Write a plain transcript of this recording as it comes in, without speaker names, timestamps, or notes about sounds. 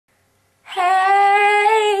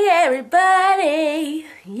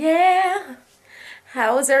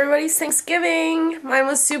was everybody's Thanksgiving? Mine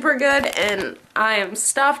was super good and I am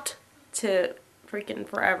stuffed to freaking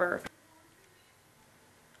forever.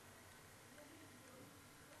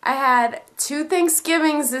 I had 2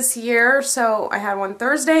 Thanksgivings this year, so I had one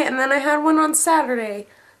Thursday and then I had one on Saturday.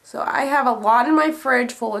 So I have a lot in my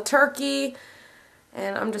fridge full of turkey,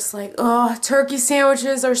 and I'm just like, oh, turkey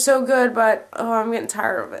sandwiches are so good, but oh, I'm getting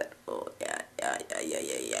tired of it. Oh,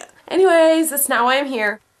 yeah. Anyways, that's not why I'm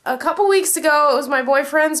here. A couple weeks ago, it was my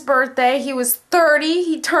boyfriend's birthday. He was 30.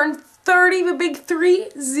 He turned 30, the big 30.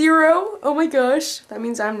 Oh my gosh. That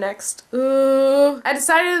means I'm next. I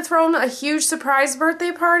decided to throw him a huge surprise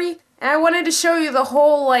birthday party. And I wanted to show you the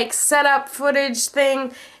whole like setup footage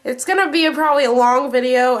thing. It's gonna be probably a long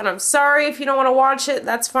video, and I'm sorry if you don't want to watch it.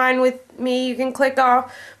 That's fine with me. You can click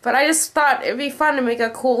off. But I just thought it'd be fun to make a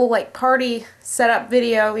cool like party setup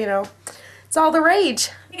video, you know. It's all the rage.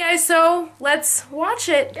 Hey guys, so let's watch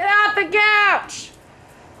it. Get off the couch!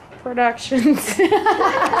 Productions. Oh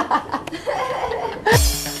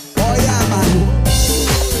yeah, man.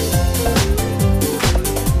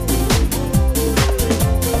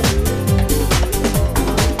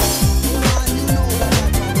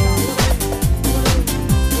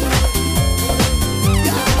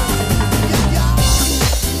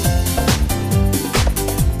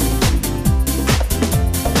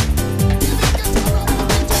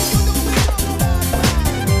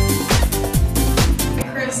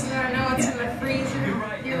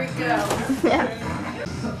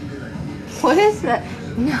 What is that?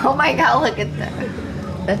 Oh my god, look at that.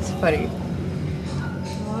 That's funny.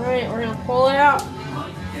 Alright, we're gonna pull it out.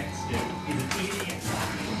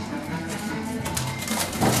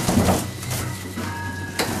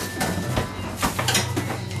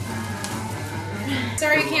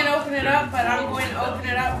 Sorry you can't open it up, but I'm going to open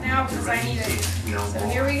it up now because I need it. So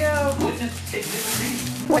here we go.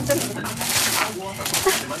 What the?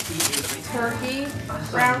 Turkey,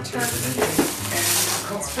 ground turkey.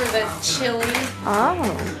 It's for the chili. Oh.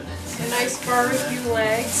 Some nice barbecue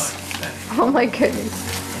legs. Oh my goodness.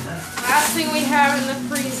 Last thing we have in the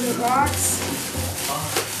freezer box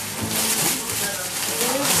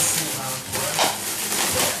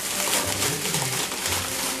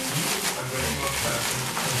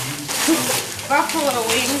is buffalo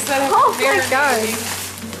wings that have been marinating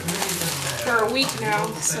for a week now,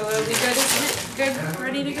 so it'll be good,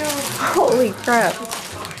 ready to go. Holy crap.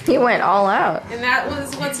 He went all out. And that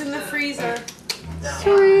was what's in the freezer.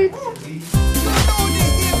 Sweet.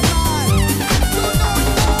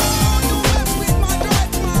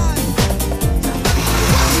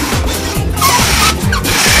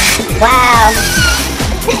 Wow.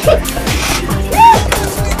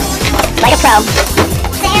 Like a pro.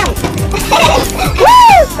 Damn. Woo!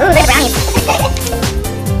 Ooh, there's brownies.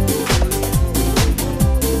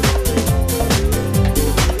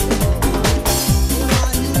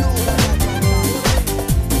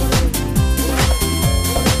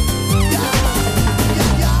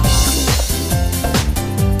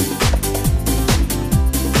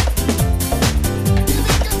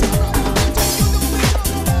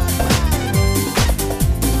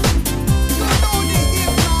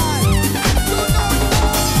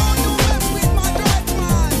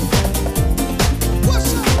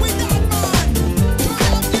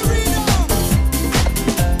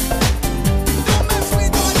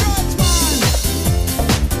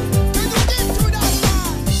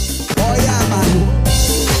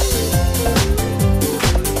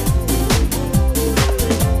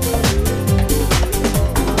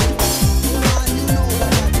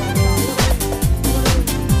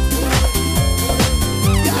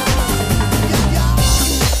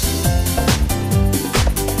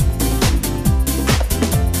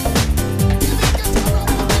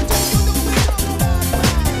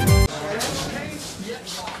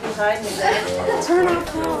 Turn off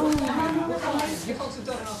that.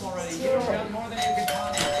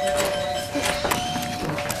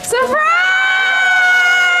 Surprise!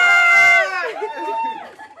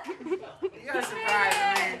 You gotta surprise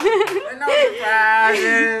me. There's no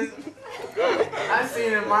surprises. I've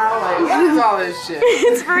seen it in my life. What is all this shit?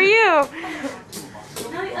 It's for you.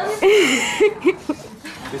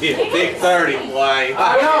 Big 30, boy. I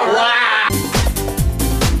know, right?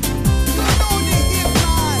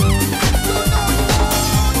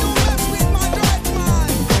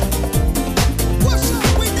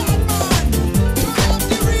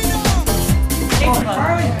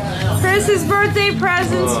 Chris's birthday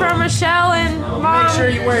presents from Michelle and Mom. Make sure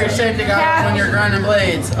you wear your safety goggles when you're grinding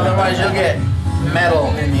blades, otherwise you'll get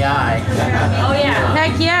metal in the eye. Oh yeah.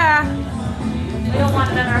 Heck yeah. We don't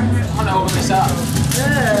want that. I'm gonna open this up. Good.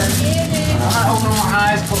 I'm gonna open my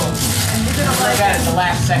eyes closed. Look at it. the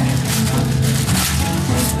last second.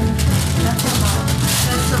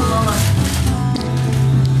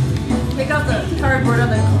 Take out the cardboard on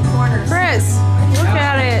the corners. Chris, look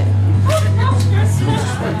at it.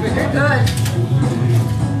 Good.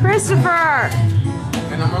 Christopher.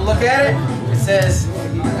 And I'm gonna look at it. It says,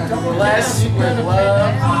 bless with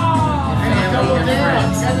love, family, and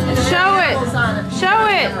friends. Show it. Show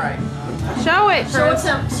it. Right. Show it.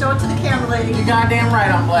 Show it to the camera lady. You goddamn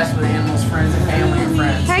right I'm blessed with animals, friends, and family, and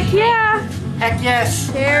friends. Heck yeah. Heck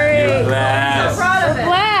yes. Terry. I'm proud of it.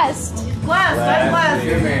 Blessed. Blessed. I'm blessed.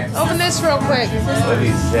 Good man. Open this real quick.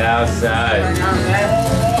 He's outside.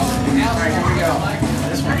 Alright, here we go.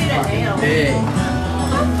 This one's fucking big.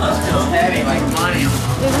 It's heavy, like money.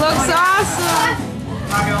 It looks awesome. I'm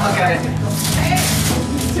not gonna look at it.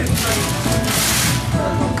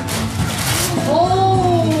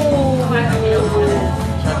 Oh.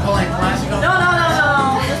 Should I pull any plastic off? No.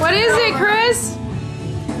 What is it, Chris?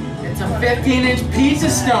 It's a 15-inch piece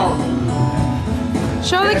of stone.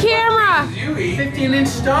 Show the camera. 15-inch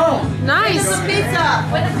stone. Nice. It's a pizza.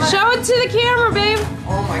 Show it to the camera, babe.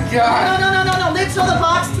 Oh my god. No. Let's show the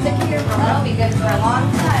box to the camera. That'll be good for a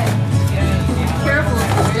long time. Careful.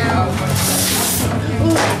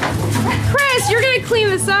 Chris, you're gonna clean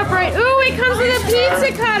this up, right? Ooh, it comes with a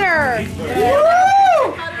pizza cutter.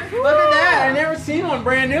 Woo! Look at that. I've never seen one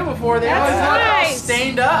brand new before. They always have it all nice.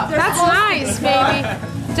 stained up. That's nice, baby.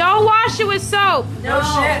 Don't wash it with soap. No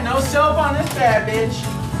shit. No soap on this bad bitch.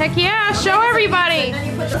 Heck yeah, show everybody.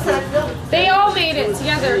 They all made it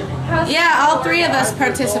together. Yeah, all three of us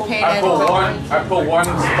participated. I put one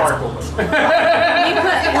sparkle. We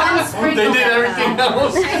put one sprinkle. They did everything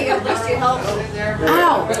else. Hey, at least you helped.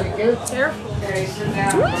 Ow. Careful.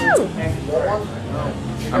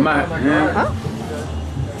 I might. Yeah.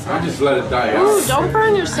 I just let it die Ooh, out. don't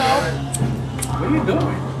burn yourself. What are you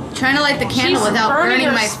doing? Trying to light the candle She's without burning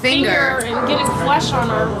her my finger. and getting flesh on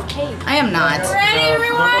her cake. I am not. Ready,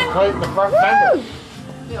 everyone?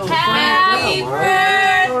 Happy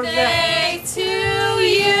birthday to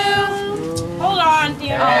you. Hold on,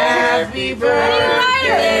 dear. Happy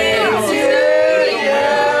birthday to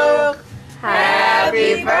you.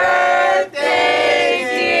 Happy birthday,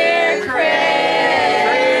 dear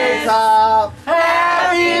Chris.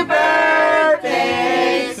 Happy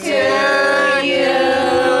birthday to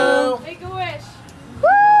you. Make a wish.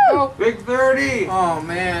 Big 30. Oh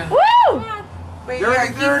man. Woo!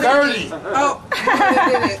 Dirty 30. Oh.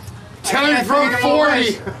 Tell me from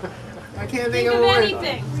 40. I can't Think of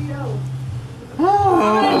anything. I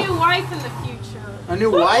want a new wife in the future. A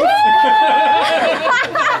new wife?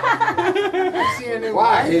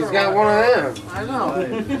 Why? He's got one of them. I know.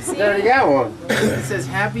 He already got one. It says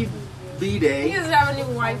happy He B-Day, doesn't have a new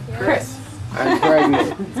wife yet. Chris. I'm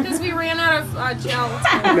pregnant. It's because we ran out of gel.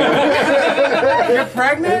 You're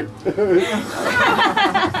pregnant?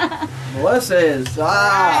 Melissa is.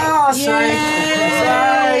 Ah, sorry.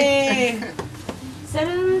 Set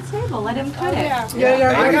it on the table. Let him cut it.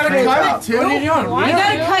 Yeah. I gotta cut it too. What are you doing? Why You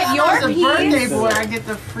gotta cut As a your birthday piece. boy, I get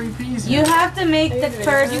the free piece. You have to make the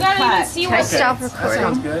first You gotta even cut. see Can I what stop That recording?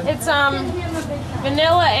 sounds good. it's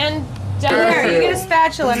vanilla and Here, you get a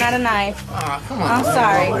spatula, not a knife. Ah, come on. I'm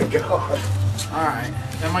sorry. Alright.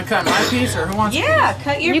 Am I cutting my piece or who wants Yeah,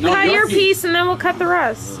 cut your You cut your your piece. piece and then we'll cut the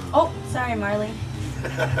rest. Oh, sorry, Marley.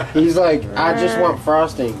 He's like, I just want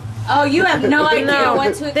frosting. Oh, you have no idea No,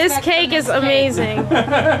 what to expect. this cake from is this amazing.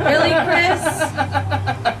 Really, Chris?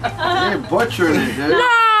 You're butchering it, dude.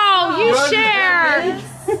 No, you share.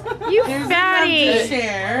 You fatty.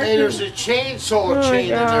 Share. Hey, there's a chainsaw Oh my chain in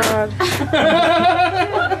there. god.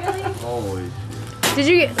 Holy. Did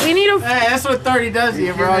you? We need a. Hey, that's what 30 does to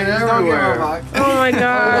you, bro. Get it You just don't give a everywhere. fuck. Oh my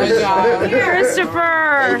god. Hey,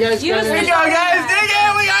 Christopher. guys, You got Here any- you go, guys. Dig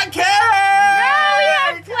it. We got cake. Oh, we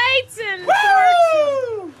have plates and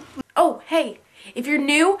forks. Oh, hey, if you're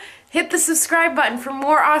new, hit the subscribe button for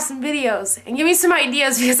more awesome videos. And give me some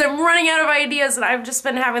ideas because I'm running out of ideas and I've just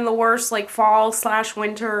been having the worst like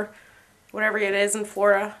fall/winter, whatever it is in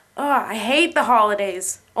Florida. Ugh, I hate the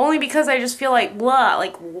holidays. Only because I just feel like blah,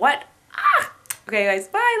 like what? Ah! Okay guys,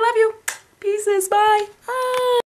 bye, love you. Pieces, bye. Ah.